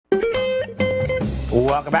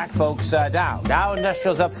Welcome back, folks. Dow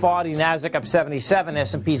Industrial's up 40, Nasdaq up 77,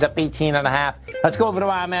 S&P's up 18.5. Let's go over to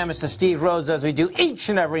our man, Mr. Steve Rhodes, as we do each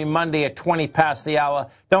and every Monday at 20 past the hour.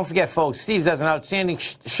 Don't forget, folks, Steve does an outstanding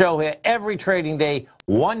show here every trading day,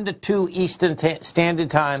 1 to 2 Eastern Standard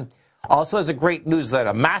Time. Also has a great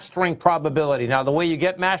newsletter, Mastering Probability. Now, the way you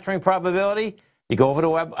get Mastering Probability, you go over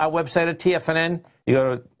to our website at TFNN, you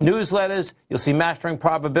go to newsletters, you'll see Mastering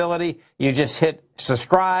Probability. You just hit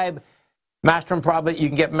subscribe. Mastering Probability, you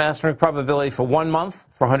can get Mastering Probability for 1 month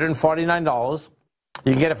for $149.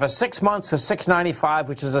 You can get it for 6 months for $695,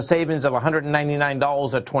 which is a savings of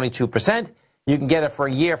 $199 at 22%. You can get it for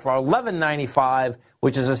a year for $1195,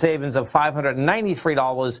 which is a savings of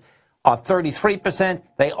 $593 or 33%.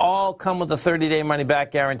 They all come with a 30-day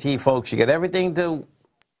money-back guarantee, folks. You get everything to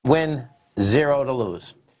win, 0 to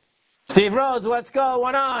lose. Steve Rhodes, what's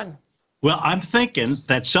going on? Well, I'm thinking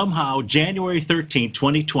that somehow January 13,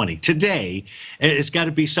 2020, today, it's got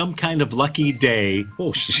to be some kind of lucky day.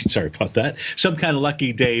 Oh, sorry about that. Some kind of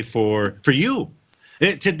lucky day for you.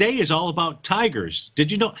 Today is all about Tigers.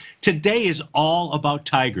 Did you know? Today is all about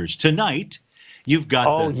Tigers. Tonight, you've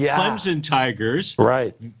got the Clemson Tigers,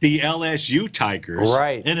 right? The LSU Tigers,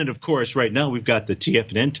 right? And then, of course, right now we've got the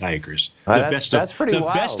TFNN Tigers, the best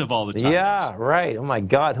of all the Tigers. Yeah, right. Oh my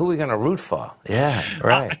God, who are we going to root for? Yeah,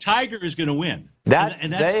 right. A Tiger is going to win.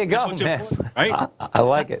 There you go, man. Right? I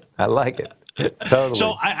like it. I like it. Totally.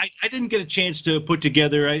 So I didn't get a chance to put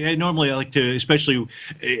together. I normally like to,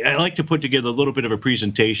 I like to put together a little bit of a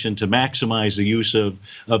presentation to maximize the use of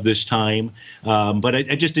this time, but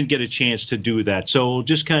I just didn't get a chance to do that. So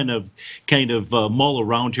just kind of mull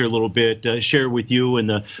around here a little bit, share with you and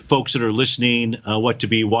the folks that are listening what to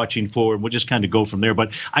be watching for, and we'll just kind of go from there.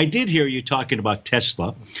 But I did hear you talking about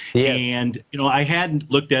Tesla, and I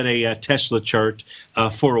hadn't looked at a Tesla chart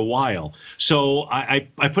for a while. So I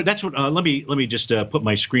put that's what. Let me just put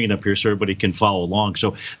my screen up here so everybody can follow along.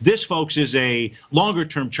 So this, folks, is a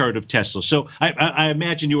longer-term chart of Tesla. So I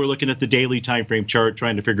imagine you were looking at the daily time frame chart,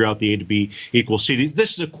 trying to figure out the A to B equals C.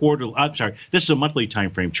 This is this is a monthly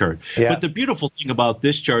time frame chart. Yeah. But the beautiful thing about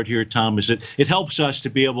this chart here, Tom, is that it helps us to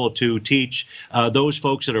be able to teach those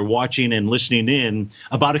folks that are watching and listening in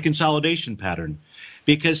about a consolidation pattern,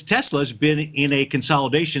 because Tesla's been in a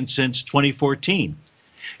consolidation since 2014.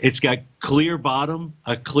 It's got clear bottom,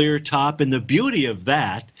 a clear top, and the beauty of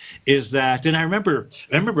that is that, and I remember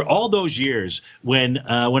all those years when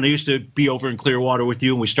I used to be over in Clearwater with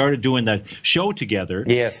you, and we started doing that show together.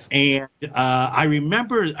 Yes. And I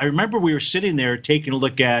remember we were sitting there taking a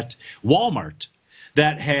look at Walmart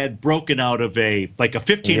that had broken out of a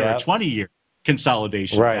 15 or a 20-year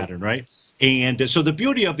consolidation pattern, right? And so the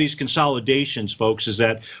beauty of these consolidations, folks, is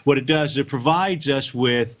that what it does is it provides us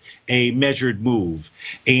with a measured move.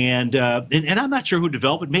 And I'm not sure who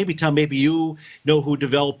developed it. Maybe, Tom, maybe you know who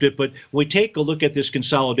developed it. But when we take a look at this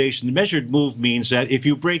consolidation, the measured move means that if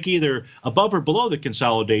you break either above or below the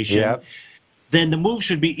consolidation, then the move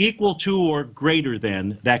should be equal to or greater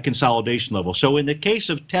than that consolidation level. So in the case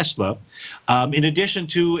of Tesla, in addition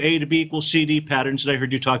to A to B equals CD patterns, and I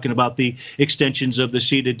heard you talking about the extensions of the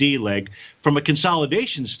C to D leg, from a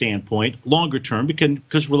consolidation standpoint, longer term,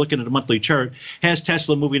 because we're looking at a monthly chart, has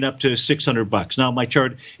Tesla moving up to $600. Now, my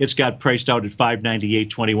chart, it's got priced out at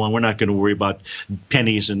 $598.21. We're not going to worry about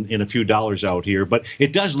pennies and a few dollars out here, but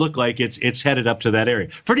it does look like it's headed up to that area.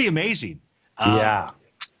 Pretty amazing. But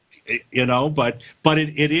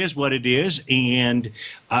it is what it is, and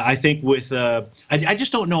I think with I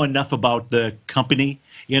just don't know enough about the company.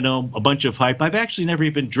 A bunch of hype. I've actually never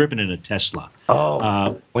even driven in a Tesla.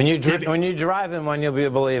 When you drive in one, you'll be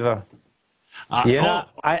a believer. You know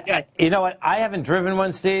what? I haven't driven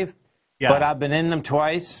one, Steve, but I've been in them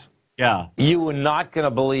twice. Yeah. You were not going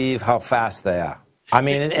to believe how fast they are. I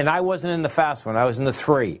mean, and I wasn't in the fast one. I was in the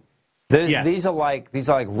 3. These are like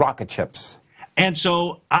rocket ships. And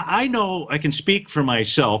so I know I can speak for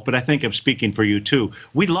myself, but I think I'm speaking for you too.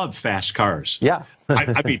 We love fast cars. Yeah.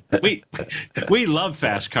 I mean, we love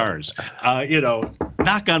fast cars.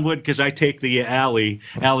 Knock on wood, because I take the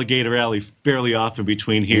Alligator Alley, fairly often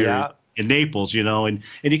between here in Naples, and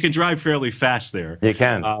you can drive fairly fast there. You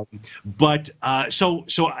can. And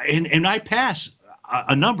I pass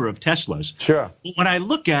a number of Teslas. Sure. When I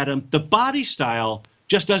look at them, the body style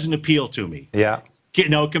just doesn't appeal to me. Yeah.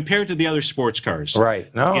 Compared to the other sports cars.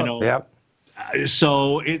 Right. No.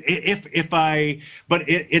 So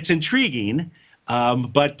it's intriguing.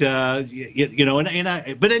 But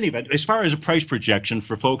but anyway, as far as a price projection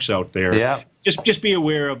for folks out there, yeah. just be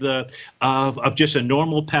aware of of just a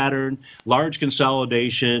normal pattern, large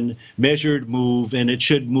consolidation, measured move, and it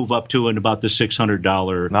should move up to about the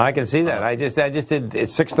 $600. No, I can see that. I just did.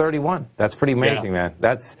 It's 631. That's pretty amazing, man.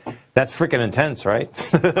 That's freaking intense, right?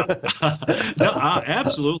 No,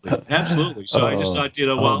 absolutely. So I just thought,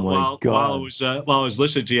 while I was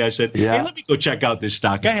listening to you, I said, hey, let me go check out this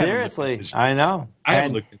stock. Seriously, I know. I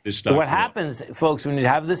haven't looked at this stock. What happens, folks, when you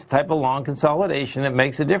have this type of long consolidation, it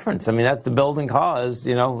makes a difference. I mean, that's the building cause.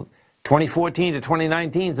 2014 to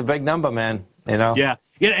 2019 is a big number, man. Yeah,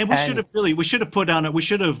 and we should have put on it. We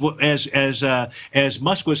should have, as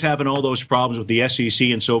Musk was having all those problems with the SEC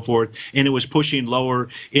and so forth, and it was pushing lower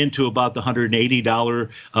into about the $180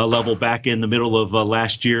 level back in the middle of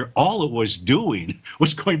last year. All it was doing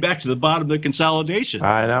was going back to the bottom of the consolidation.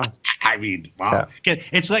 I know. I mean, wow. Yeah.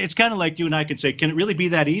 It's kind of like you and I can say, can it really be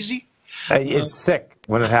that easy? It's sick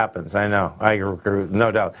when it happens. I know. I agree,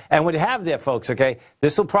 no doubt. And what you have there, folks, okay,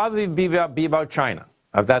 this will probably be about China.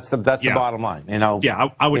 That's the bottom line, Yeah,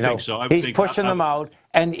 I would think so. He's pushing them out.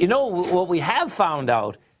 And what we have found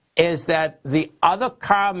out is that the other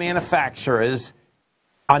car manufacturers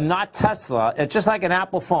are not Tesla. It's just like an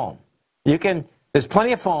Apple phone. There's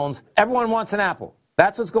plenty of phones. Everyone wants an Apple.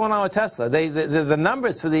 That's what's going on with Tesla. The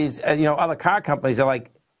numbers for these other car companies are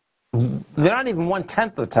like, they're not even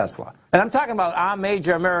 1/10 of Tesla. And I'm talking about our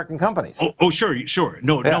major American companies. Oh, sure.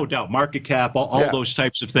 No doubt. Market cap, all those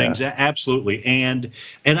types of things. Yeah. Absolutely. And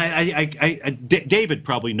David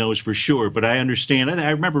probably knows for sure, but I understand.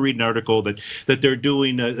 I remember reading an article that they're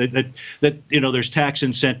doing that there's tax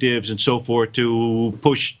incentives and so forth to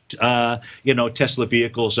push Tesla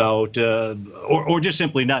vehicles out, or just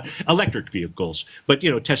simply not electric vehicles. But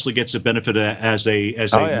Tesla gets the benefit as they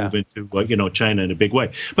move into China in a big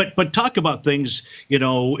way. But talk about things.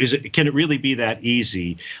 Can it really be that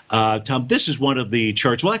easy? Tom, this is one of the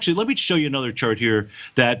charts. Well, actually, let me show you another chart here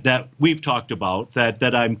that we've talked about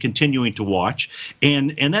that I'm continuing to watch,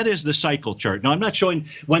 and that is the cycle chart. Now, I'm not showing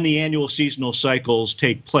when the annual seasonal cycles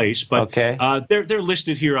take place, but they're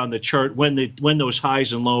listed here on the chart when those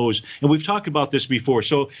highs and lows, and we've talked about this before.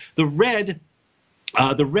 So the red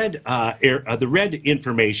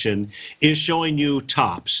information is showing you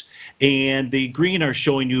tops, and the green are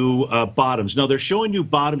showing you bottoms. Now, they're showing you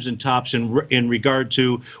bottoms and tops in regard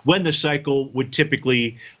to when the cycle would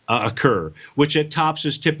typically occur, which at tops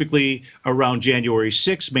is typically around January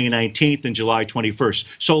 6th, May 19th, and July 21st.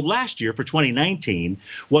 So last year, for 2019,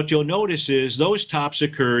 what you'll notice is those tops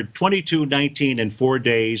occurred 22, 19, and 4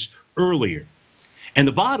 days earlier. And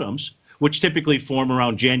the bottoms, which typically form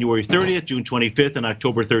around January 30th, June 25th, and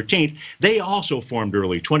October 13th, they also formed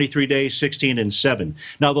early, 23 days, 16, and 7.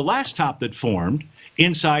 Now, the last top that formed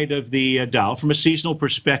inside of the Dow, from a seasonal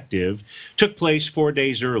perspective, took place 4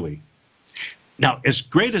 days early. Now, as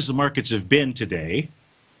great as the markets have been today,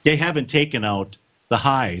 they haven't taken out the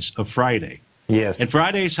highs of Friday. Yes. And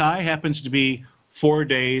Friday's high happens to be 4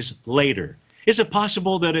 days later. Is it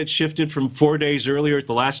possible that it shifted from 4 days earlier at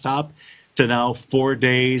the last top to now 4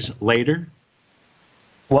 days later?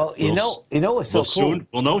 Well, you know what's so cool?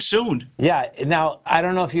 We'll know soon. Yeah. Now, I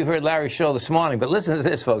don't know if you heard Larry's show this morning, but listen to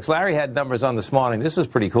this, folks. Larry had numbers on this morning. This was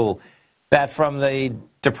pretty cool. That from the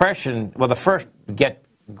Depression, well, the first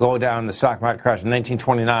go down the stock market crash in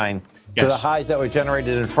 1929 to the highs that were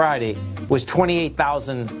generated on Friday was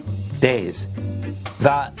 28,000 days.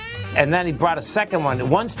 And then he brought a second one.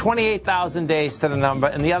 One's 28,000 days to the number,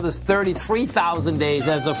 and the other's 33,000 days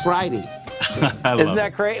as of Friday. Isn't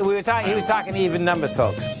that crazy? He was talking even numbers,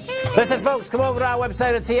 folks. Listen, folks, come over to our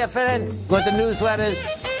website at TFN. Go to the newsletters.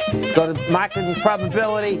 Go to Market and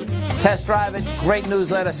Probability. Test drive it. Great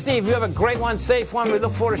newsletter. Steve, you have a great one, safe one. We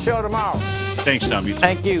look forward to the show tomorrow. Thanks, Tom.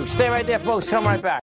 Thank you. Stay right there, folks. Come right back.